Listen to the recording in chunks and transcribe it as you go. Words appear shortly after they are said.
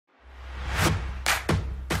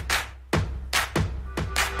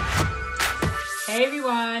Hey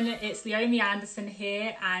everyone, it's Leomie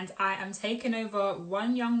here, and I am taking over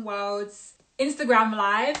One Young World's Instagram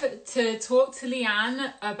Live to talk to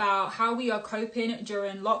Leigh-Anne about how we are coping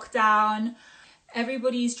during lockdown.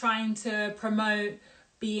 Everybody's trying to promote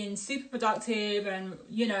being super productive and,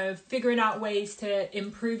 figuring out ways to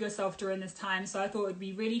improve yourself during this time. So I thought it'd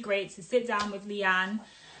be really great to sit down with Leigh-Anne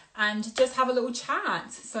and just have a little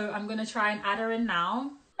chat. So I'm going to try and add her in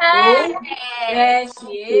now. Hey. Oh, there she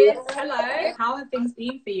is. Hello. How have things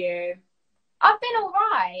been for you? I've been all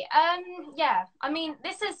right. Yeah, I mean,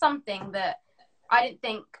 this is something that I didn't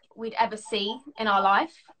think we'd ever see in our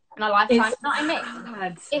lifetime. You know what I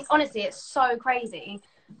mean? It's honestly, it's so crazy.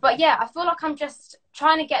 But yeah, I feel like I'm just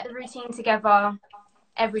trying to get the routine together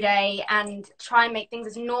every day and try and make things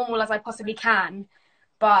as normal as I possibly can.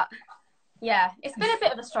 But yeah, it's been a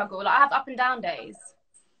bit of a struggle. Like, I have up and down days.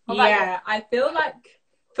 Yeah, I feel like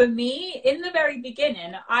for me, in the very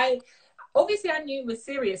beginning, I knew it was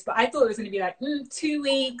serious, but I thought it was going to be like 2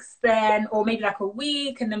 weeks then, or maybe like a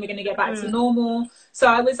week, and then we're going to get back to normal. So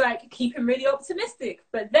I was like keeping really optimistic.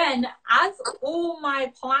 But then as all my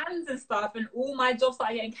plans and stuff and all my jobs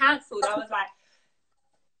started getting cancelled, I was like,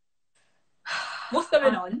 what's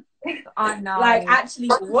going on? I know. Like, actually,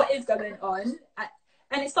 what is going on?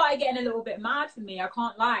 And it started getting a little bit mad for me, I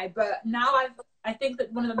can't lie. But now I think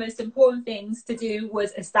that one of the most important things to do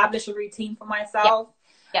was establish a routine for myself.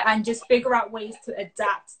 Yeah. And just figure out ways to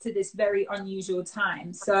adapt to this very unusual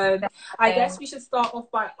time. So I guess we should start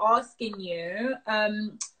off by asking you,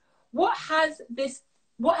 what has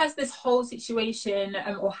this whole situation,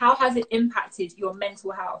 or how has it impacted your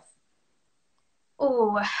mental health?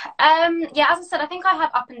 Oh, yeah, as I said, I think I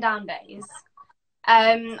have up and down days.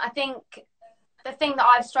 I think the thing that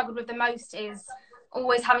I've struggled with the most is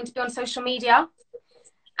always having to be on social media.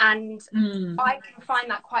 And I can find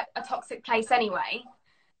that quite a toxic place anyway.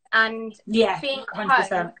 And being 100%.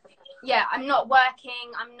 Home, I'm not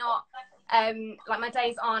working. I'm not, like, my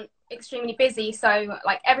days aren't extremely busy. So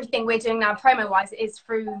like everything we're doing now promo wise is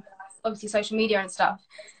through obviously social media and stuff.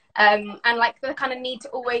 And like the kind of need to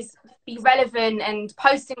always be relevant and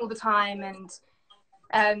posting all the time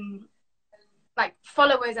and like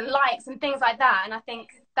followers and likes and things like that. And I think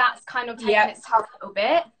that's kind of taken its toll a little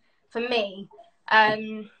bit for me.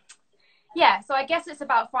 So I guess it's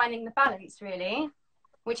about finding the balance really.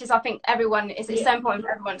 Which is, I think, it's so important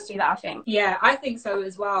for everyone to do that, I think. Yeah, I think so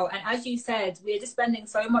as well. And as you said, we're just spending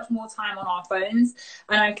so much more time on our phones.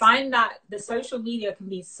 And I find that the social media can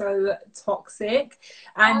be so toxic.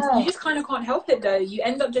 And you just kind of can't help it, though. You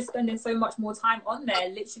end up just spending so much more time on there,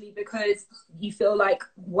 literally because you feel like,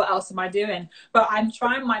 what else am I doing? But I'm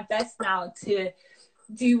trying my best now to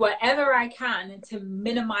do whatever I can to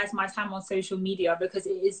minimize my time on social media, because it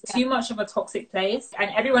is too much of a toxic place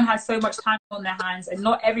and everyone has so much time on their hands, and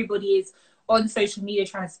not everybody is on social media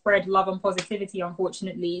trying to spread love and positivity,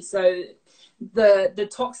 unfortunately. So the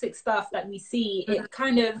toxic stuff that we see, it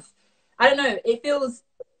kind of, I don't know, it feels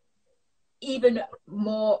even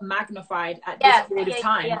more magnified at this period of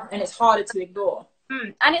time, and it's harder to ignore.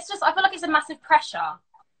 And it's just, I feel like it's a massive pressure.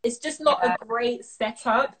 It's just not a great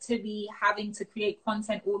setup to be having to create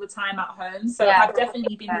content all the time at home. So I've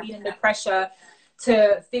definitely been feeling the pressure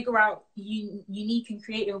to figure out unique and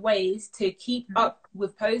creative ways to keep up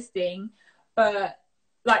with posting. But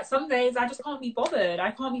like some days I just can't be bothered. I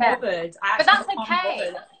can't be bothered. But that's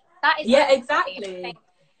okay. That is exactly.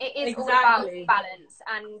 It is all about balance.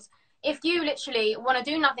 And if you literally want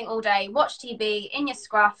to do nothing all day, watch TV in your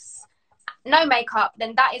scruffs, no makeup,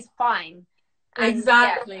 then that is fine. And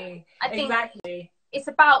exactly. I think it's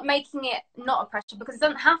about making it not a pressure, because it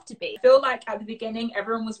doesn't have to be. I feel like at the beginning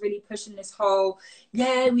everyone was really pushing this whole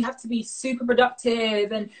we have to be super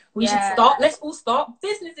productive and let's all start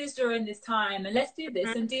businesses during this time and let's do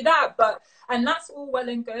this and do that. And that's all well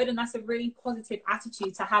and good, and that's a really positive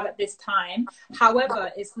attitude to have at this time.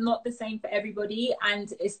 However, it's not the same for everybody,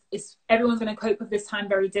 and it's everyone's going to cope with this time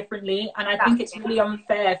very differently. And I think it's really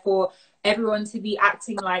unfair for everyone to be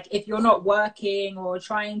acting like if you're not working or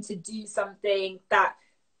trying to do something that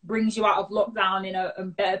brings you out of lockdown in a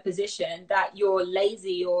better position, that you're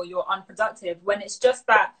lazy or you're unproductive, when it's just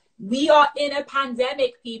that we are in a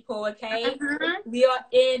pandemic, people, okay? We are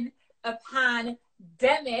in a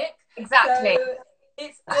pandemic. Exactly. So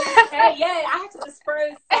it's okay. I have to just throw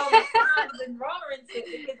some fans and drama into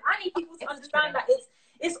it, because I need people to understand that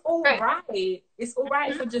it's all right. It's all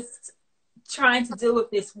right for just trying to deal with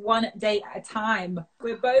this one day at a time.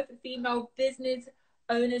 We're both female business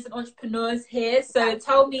owners and entrepreneurs here, so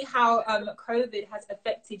tell me how COVID has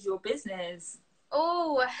affected your business.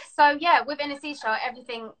 Oh, so yeah, with Anesthesia,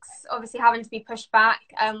 everything's obviously having to be pushed back.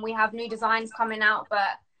 We have new designs coming out,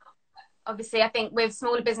 but obviously I think with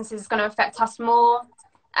smaller businesses it's going to affect us more.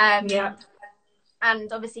 Yeah.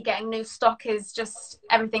 And obviously getting new stock is just,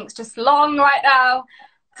 everything's just long right now.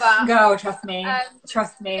 But girl, trust me.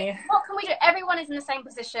 Trust me. What can we do? Everyone is in the same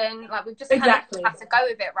position. Like, we've just exactly kind of have to go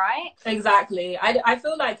with it, right? Exactly. I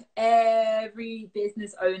feel like every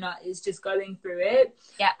business owner is just going through it.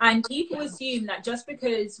 Yeah. And people assume that just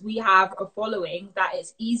because we have a following, that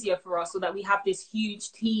it's easier for us, or that we have this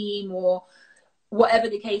huge team, or whatever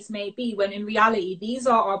the case may be, when in reality these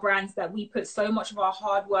are our brands that we put so much of our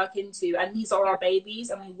hard work into, and these are our babies,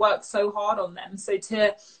 and we work so hard on them. So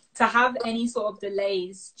to have any sort of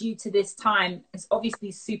delays due to this time is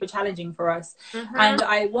obviously super challenging for us. And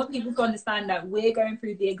I want people to understand that we're going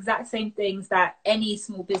through the exact same things that any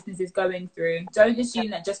small business is going through. Don't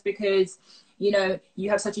assume that just because, you know,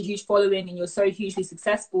 you have such a huge following and you're so hugely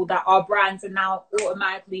successful that our brands are now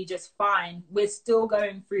automatically just fine. We're still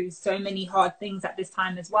going through so many hard things at this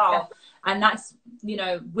time as well. And that's, you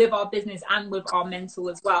know, with our business and with our mental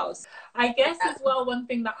as well. So I guess as well, one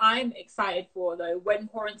thing that I'm excited for though, when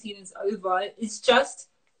quarantine is over, is just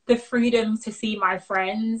the freedom to see my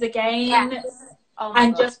friends again.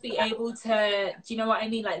 And just be able to, do you know what I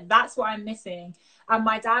mean? Like, that's what I'm missing. And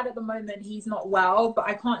my dad at the moment, he's not well, but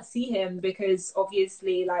I can't see him because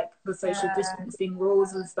obviously like the social distancing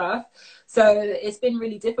rules and stuff. So it's been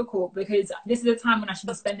really difficult, because this is a time when I should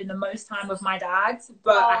be spending the most time with my dad,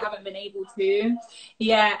 but I haven't been able to.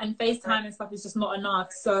 Yeah, and FaceTime and stuff is just not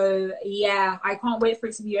enough. So yeah, I can't wait for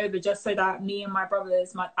it to be over, just so that me and my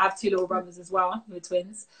brothers, I have 2 little brothers as well who are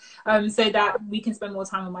twins, so that we can spend more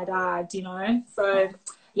time with my dad, you know. So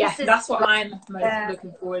yeah, that's what I'm most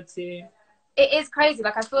looking forward to. It is crazy.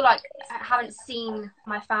 Like, I feel like I haven't seen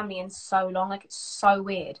my family in so long. Like, it's so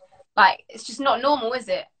weird. Like, it's just not normal, is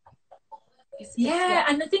it? Yeah,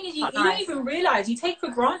 and the thing is, you don't even realize. You take for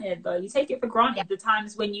granted, though. You take it for granted the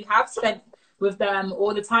times when you have spent with them,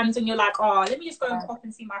 or the times when you're like, oh, let me just go and pop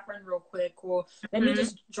and see my friend real quick, or let me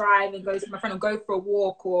just drive and go see my friend, or go for a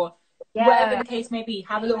walk, or whatever the case may be,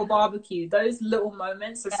 have a little barbecue. Those little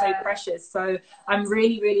moments are so precious. So I'm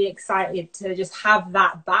really, really excited to just have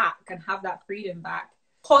that back and have that freedom back.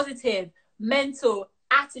 Positive mental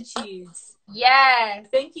attitudes. Yes.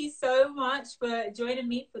 Thank you so much for joining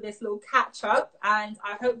me for this little catch up, and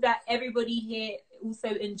I hope that everybody here also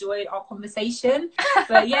enjoyed our conversation.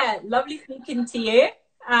 But yeah, lovely speaking to you,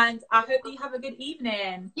 and I hope that you have a good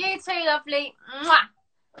evening. You too, lovely. Mwah.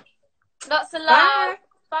 Lots of love.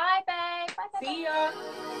 Bye, babe. Bye, see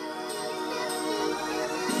ya.